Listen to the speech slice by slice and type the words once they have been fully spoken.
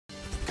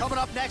Coming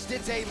up next,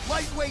 it's a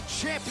lightweight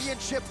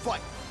championship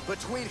fight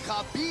between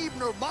Khabib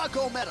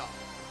Nurmagomedov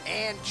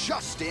and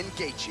Justin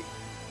Gaethje.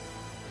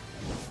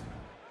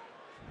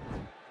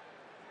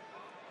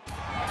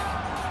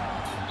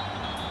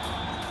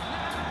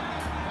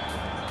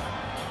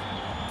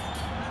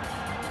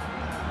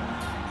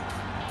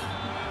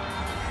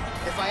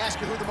 If I ask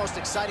you who the most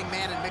exciting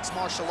man in mixed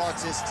martial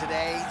arts is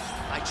today,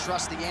 I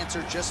trust the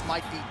answer just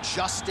might be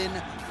Justin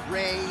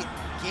Ray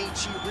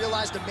Gaethje.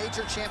 Realized a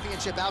major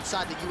championship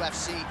outside the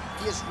UFC.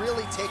 He has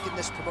really taken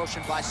this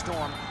promotion by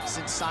storm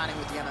since signing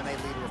with the MMA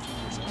leader a few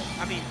years ago.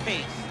 I mean,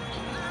 pace,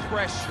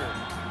 pressure,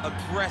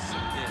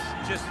 aggressiveness,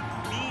 just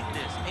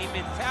meanness, a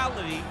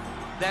mentality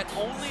that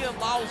only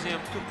allows him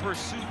to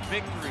pursue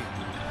victory.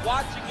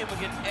 Watching him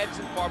against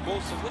Edson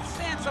Barbosa,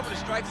 withstand some of the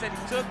strikes that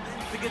he took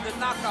to get the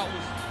knockout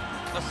was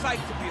a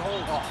sight to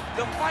behold.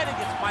 The fight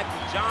against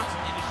Michael Johnson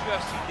in his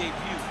UFC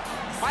debut.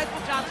 Michael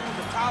Johnson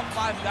was a top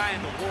 5 guy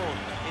in the world,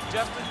 and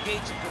Justin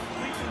Gaethje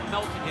completely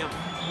melted him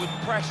with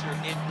pressure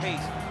and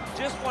pace.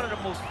 Just one of the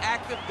most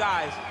active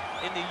guys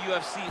in the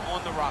UFC on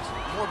the roster.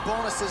 More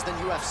bonuses than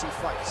UFC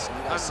fights.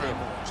 Need I say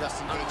more?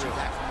 Justin Gaethje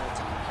back from more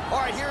time. All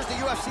right, here's the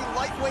UFC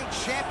lightweight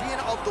champion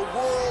of the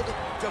world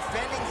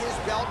defending his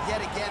belt yet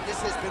again. This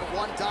has been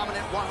one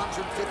dominant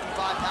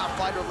 155-pound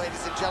fighter,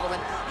 ladies and gentlemen.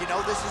 You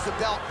know this is a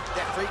belt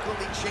that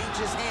frequently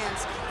changes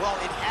hands. Well,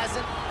 it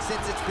hasn't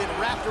since it's been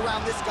wrapped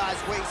around this guy's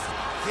waist.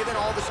 Given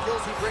all the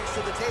skills he brings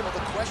to the table,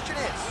 the question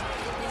is,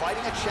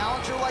 fighting a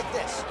challenger like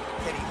this,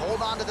 can he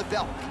hold on to the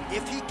belt?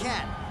 If he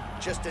can,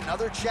 just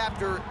another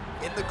chapter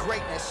in the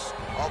greatness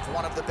of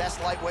one of the best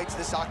lightweights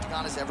this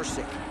octagon has ever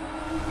seen.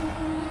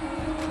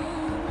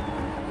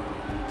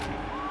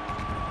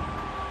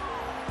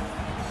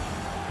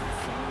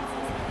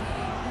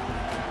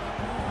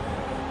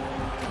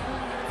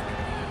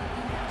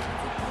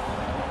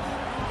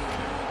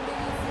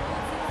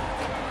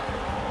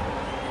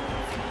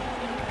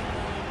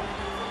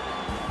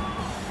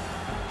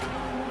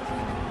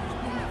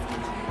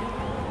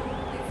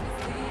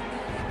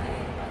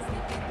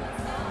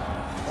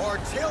 Our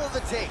tale of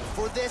the tape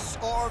for this,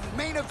 our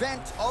main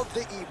event of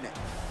the evening.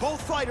 Both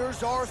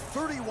fighters are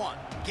 31.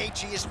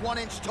 Gaethje is 1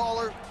 inch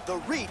taller. The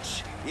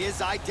reach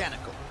is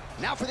identical.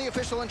 Now for the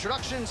official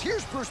introductions,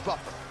 here's Bruce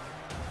Buffer.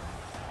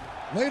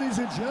 Ladies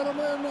and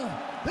gentlemen,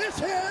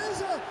 this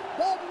is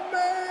the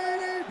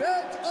main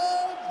event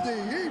of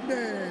the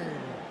evening.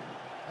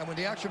 And when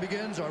the action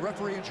begins, our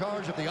referee in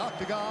charge of the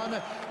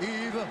octagon,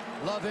 Yves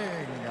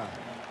Loving.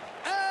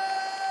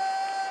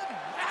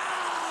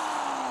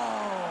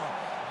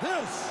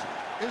 This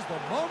is the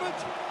moment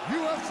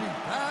UFC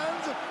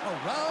fans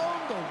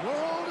around the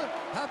world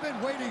have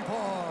been waiting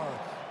for.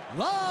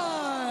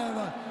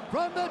 Live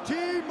from the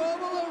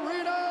T-Mobile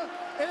Arena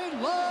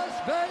in Las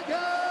Vegas.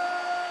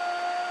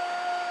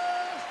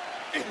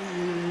 It's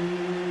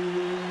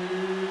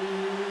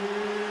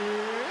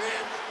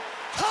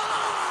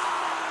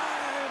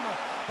time!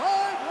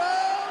 5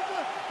 rounds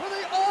for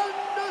the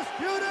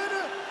undisputed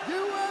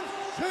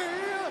UFC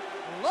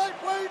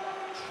Lightweight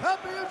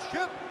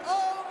Championship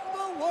of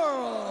the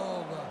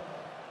world.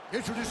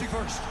 Introducing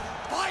first,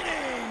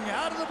 fighting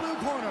out of the blue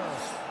corner.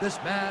 This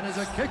man is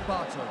a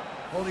kickboxer,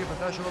 holding a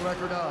professional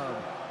record of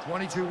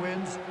 22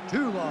 wins,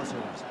 2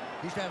 losses.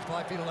 He stands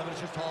 5 feet 11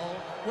 inches tall,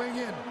 weighing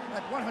in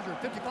at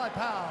 155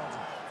 pounds.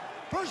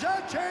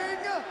 Presenting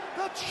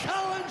the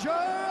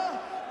challenger,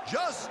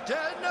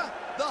 Justin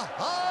the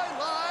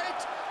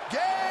Highlight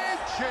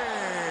Gaethje.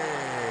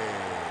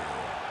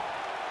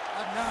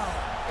 And now,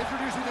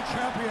 introducing the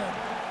champion,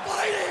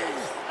 fighting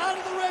out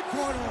of the red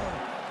corner.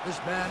 This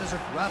man is a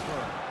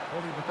grappler,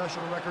 holding a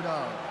professional record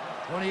of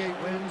 28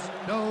 wins,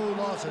 no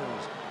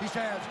losses. He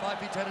stands 5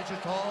 feet 10 inches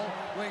tall,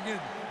 weighing in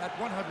at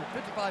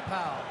 155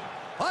 pounds.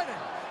 Fighting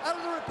out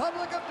of the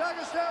Republic of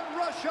Dagestan,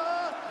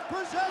 Russia,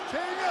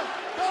 presenting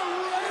the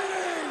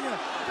reigning,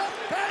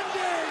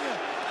 defending,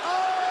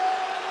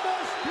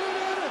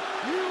 undisputed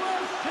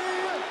UFC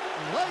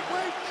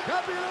lightweight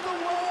champion of the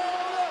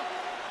world,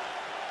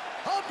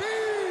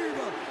 Khabib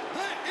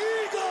the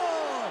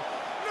Eagle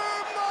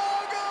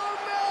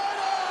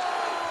Nurmagomedov.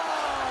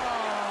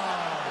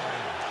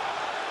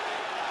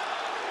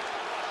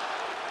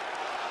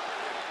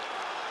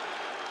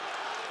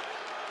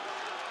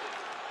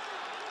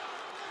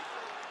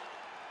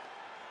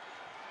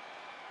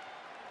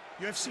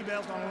 UFC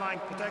belt on the line.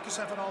 Protect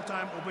yourself at all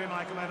time. Obey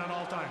my command at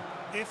all time.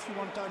 If you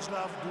want to touch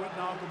love, do it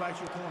now. Go back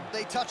to your corner.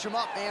 They touch him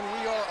up, and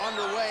we are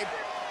underway.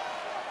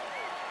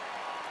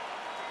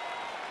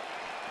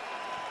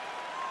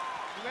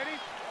 You ready?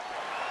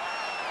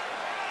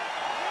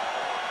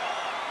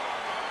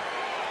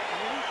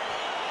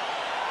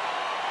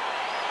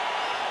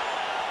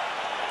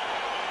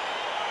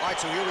 All right,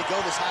 so here we go.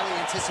 This highly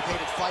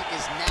anticipated fight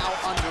is now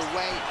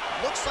underway.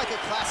 Looks like a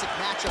classic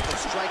matchup of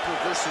striker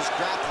versus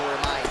grappler.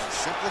 Am I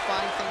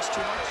simplifying things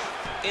too much?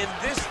 In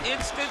this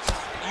instance,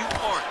 you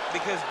aren't,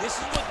 because this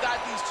is what got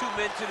these two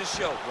men to the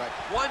show. Right.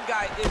 One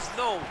guy is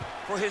known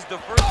for his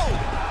diversity. Big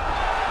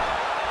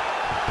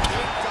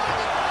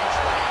diving punch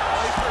land. Oh,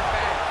 he's hurt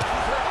bad.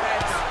 He's hurt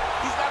bad now.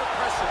 He's got to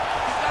press him.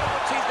 He's got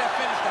to change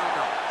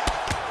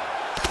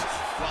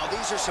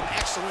These are some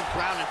excellent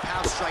ground and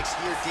pound strikes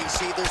here,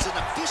 DC. There's an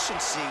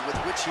efficiency with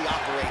which he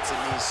operates in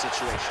these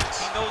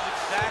situations. He knows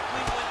exactly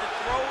when to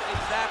throw,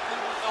 exactly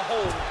when to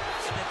hold,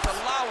 and it's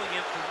allowing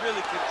him to really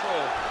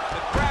control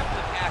the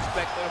grappling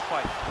aspect of the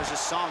fight. There's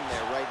a song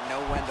there, right? Know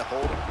when to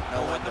hold him,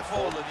 know when to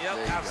fold him.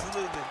 Yep,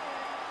 absolutely.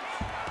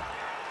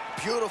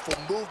 Beautiful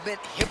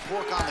movement, hip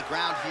work on the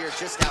ground here,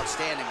 just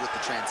outstanding with the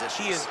transitions.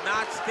 He is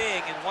not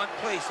staying in one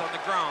place on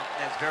the ground.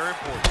 That's very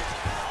important.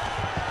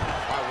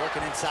 All right,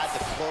 working inside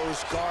the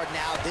closed guard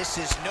now. This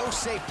is no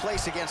safe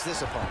place against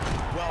this opponent.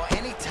 Well,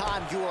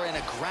 anytime you are in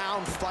a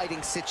ground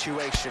fighting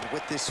situation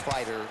with this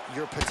fighter,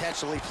 you're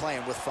potentially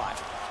playing with fire.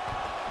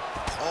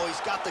 Oh,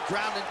 he's got the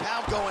ground and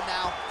pound going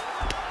now.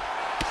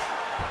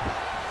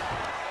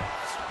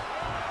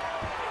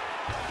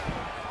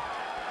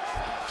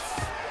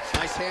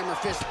 Nice hammer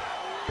fist.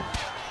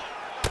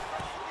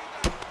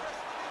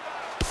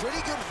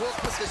 Pretty good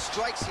work with the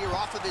strikes here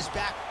off of his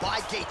back by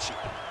Gaethje.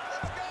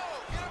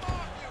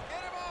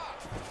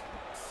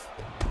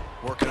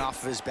 Working off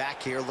of his back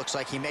here. Looks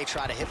like he may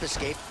try to hip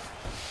escape.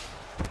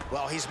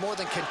 Well, he's more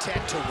than content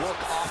to work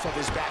off of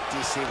his back,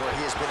 DC, where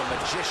he has been a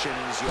magician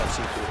in his UFC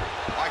career.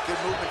 All right, good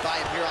movement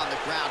by him here on the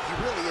ground. He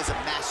really is a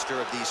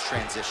master of these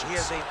transitions. He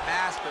is a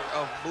master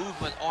of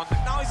movement on the...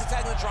 Now he's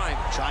attacking the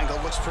triangle. Triangle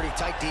looks pretty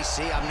tight,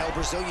 DC. I'm no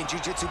Brazilian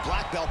Jiu-Jitsu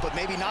black belt, but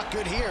maybe not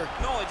good here.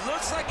 No, it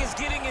looks like it's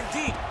getting in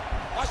deep.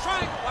 Watch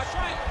triangle, watch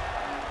triangle.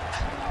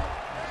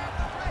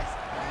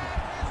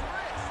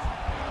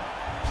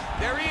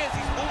 There he is,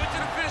 he's moving to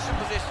the finishing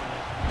position.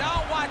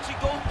 Now watch, he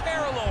goes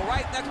parallel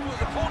right next to his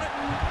opponent.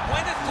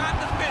 When it's time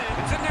to spin it,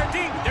 it's in there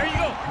deep. There you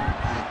go.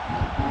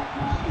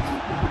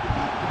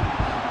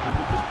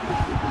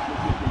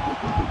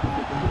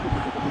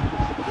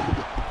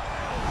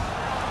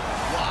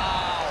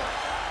 Wow.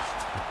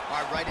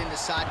 All right, right into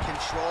side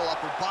control.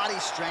 Upper body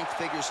strength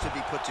figures to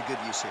be put to good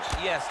use here.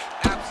 Yes,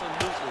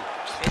 absolutely.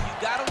 And you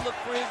got to look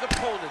for his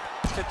opponent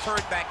to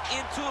turn back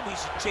into him. He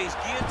should chase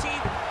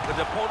guillotine. If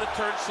the opponent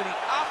turns to the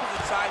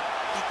opposite side,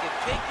 he can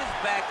take his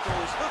back, throw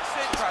his hooks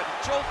in, try to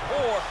choke,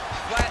 or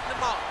flatten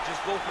him out.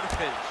 Just go for the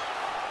finish.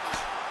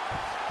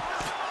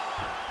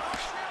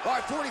 All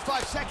right,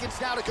 45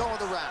 seconds now to go in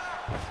the round.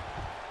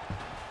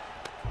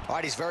 All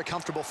right, he's very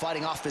comfortable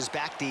fighting off his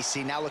back,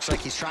 DC. Now looks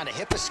like he's trying to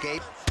hip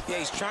escape. Yeah,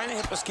 he's trying to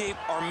hip escape,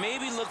 or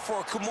maybe look for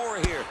a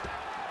Kimura here.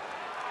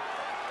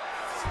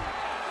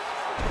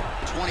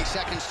 20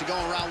 seconds to go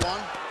in round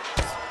one.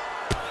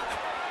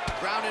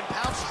 Ground and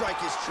pound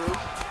strike is true.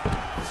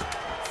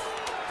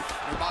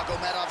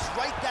 Nurmagomedov's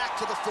right back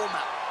to the full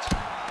mount.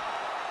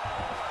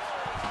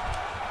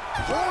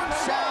 Horn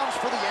sounds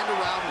for the end of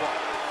round one.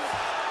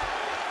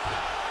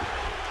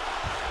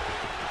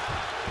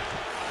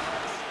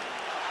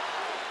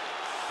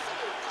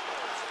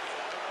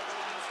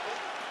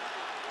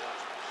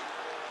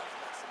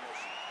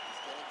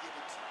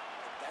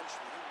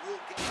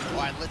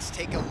 All right, let's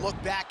take a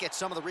look back at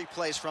some of the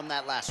replays from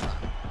that last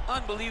round.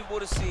 Unbelievable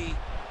to see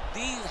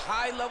these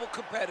high-level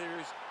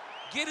competitors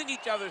get in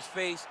each other's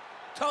face,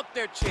 tuck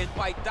their chin,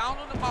 bite down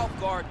on the mouth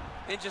guard,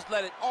 and just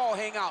let it all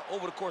hang out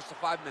over the course of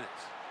 5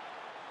 minutes.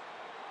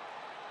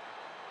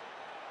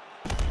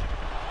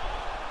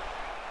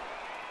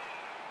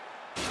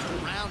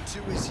 Round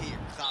two is here.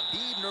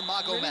 Khabib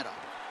Nurmagomedov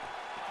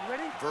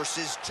Ready?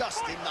 versus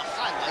Justin the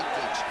Highlight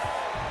Gaethje.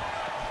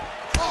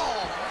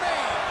 Oh,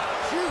 man!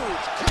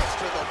 Huge kicks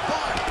to the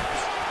body.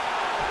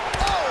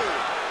 Oh!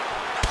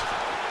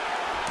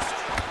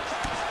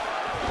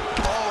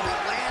 Oh, he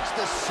lands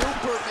the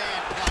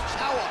Superman punch.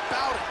 How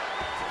about it?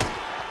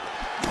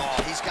 Oh,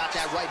 he's got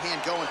that right hand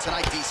going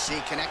tonight,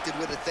 DC. Connected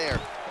with it there.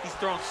 He's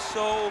thrown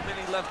so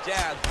many left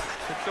jabs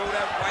to throw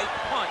that right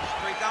punch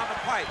straight down the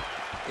pipe.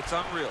 It's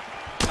unreal.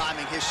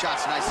 Timing his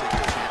shots nicely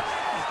here, champ.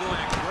 He's doing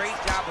a great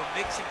job of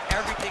mixing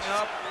everything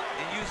up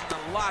and using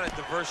a lot of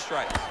diverse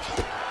strikes.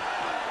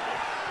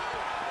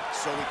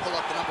 So we pull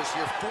up the numbers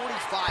here.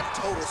 45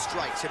 total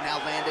strikes have now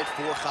landed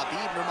for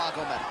Khabib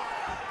Nurmagomedov.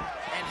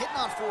 And hitting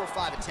on 4 or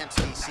 5 attempts,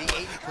 DC,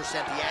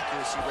 80% the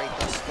accuracy rate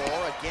thus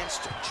far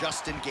against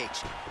Justin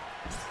Gaethje.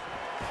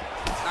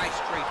 Nice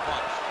straight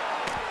punch.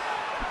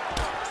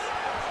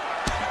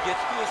 He gets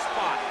to a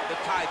spot, the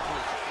tie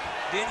clinch.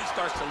 Then he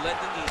starts to let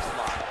the knees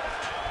fly.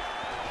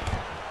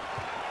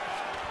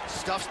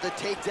 Stuffs the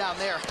takedown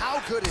there. How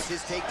good is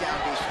his takedown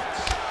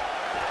defense?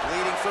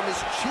 Bleeding from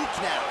his cheek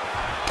now.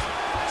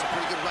 It's a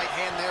pretty good right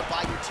hand there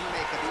by your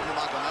teammate, Khabib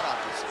Nurmagomedov.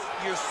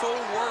 You're so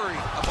worried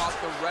about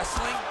the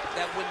wrestling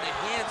that when the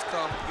hands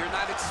come, you're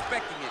not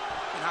expecting it.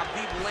 And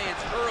Khabib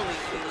lands early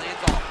and he lands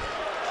off.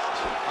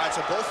 All right,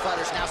 so both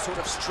fighters now sort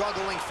of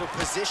struggling for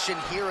position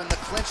here in the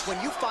clinch.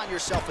 When you find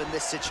yourself in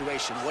this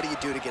situation, what do you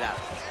do to get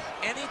out of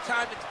it?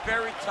 Anytime it's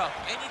very tough,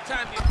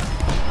 anytime you...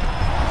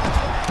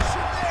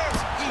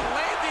 He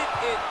landed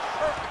it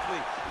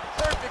perfectly.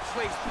 Perfect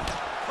placement,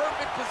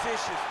 perfect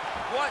position.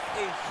 What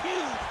a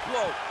huge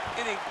blow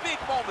in a big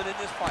moment in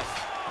this fight.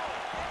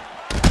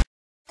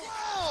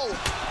 Whoa!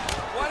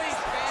 What a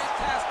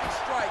fantastic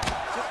strike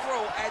to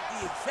throw at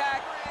the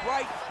exact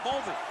right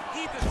moment.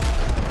 He just...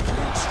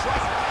 Huge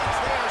strike lands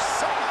there.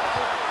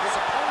 Somehow his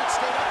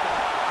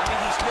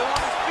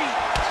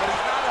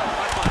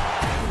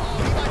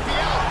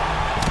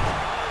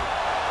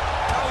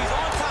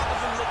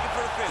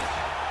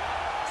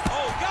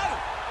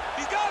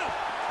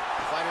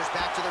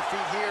their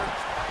feet here.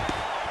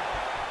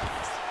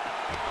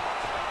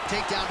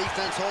 Takedown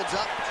defense holds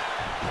up.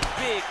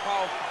 Big,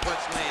 powerful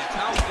punch lands.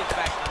 Now he gets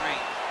back in the ring.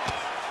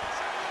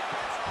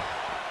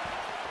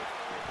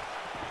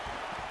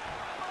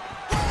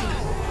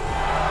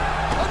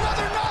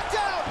 Another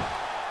knockdown!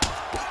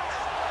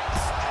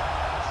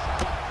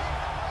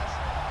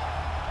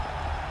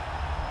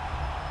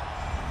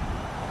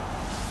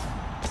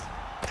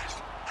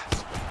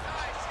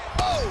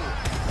 Oh!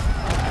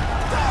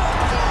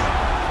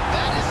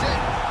 That is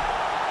it.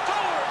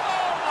 Oh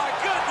my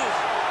goodness!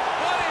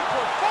 What a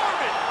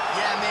performance!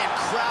 Yeah, man,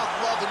 crowd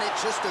loving it.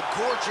 Just a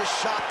gorgeous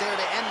shot there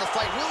to end the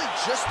fight. Really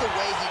just the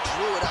way he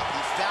drew it up.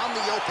 He found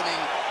the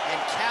opening and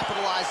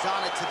capitalized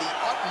on it to the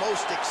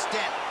utmost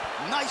extent.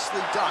 Nicely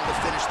done to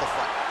finish the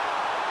fight.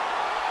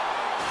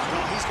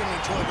 Well, he's going to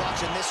enjoy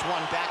watching this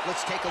one back.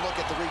 Let's take a look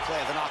at the replay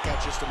of the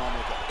knockout just a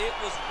moment ago. It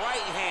was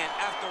right hand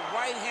after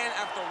right hand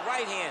after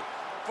right hand.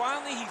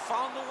 Finally, he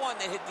found the one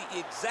that hit the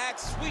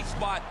exact sweet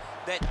spot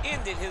that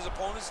ended his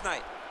opponent's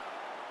night.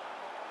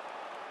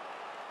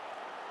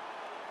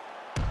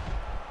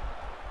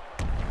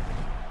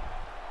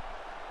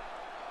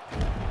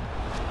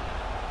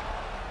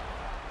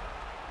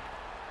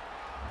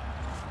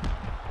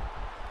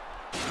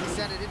 He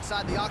sent it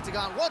inside the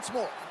octagon once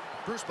more.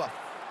 Bruce Buffer.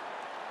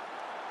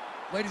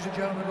 Ladies and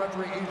gentlemen,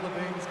 referee Yves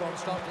Levine is going to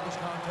stop to this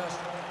contest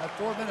at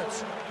 4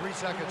 minutes, 3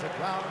 seconds at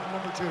round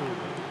number 2.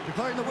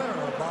 Declaring the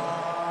winner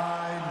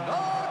by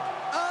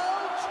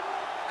knockout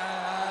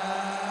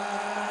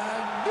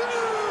and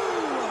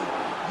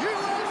new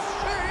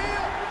UFC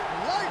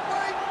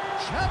lightweight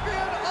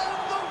champion of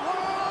the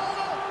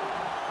world,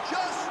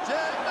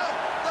 Justin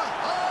the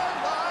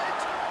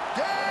Highlight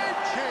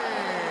Gaethje.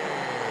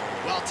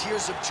 Well,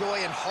 tears of joy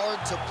and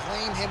hard to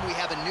blame him. We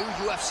have a new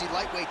UFC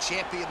lightweight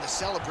champion. The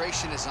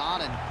celebration is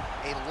on, and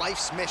a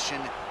life's mission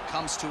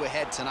comes to a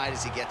head tonight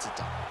as he gets it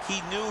done.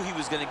 He knew he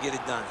was going to get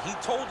it done. He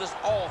told us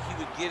all he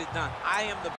would get it done. I am the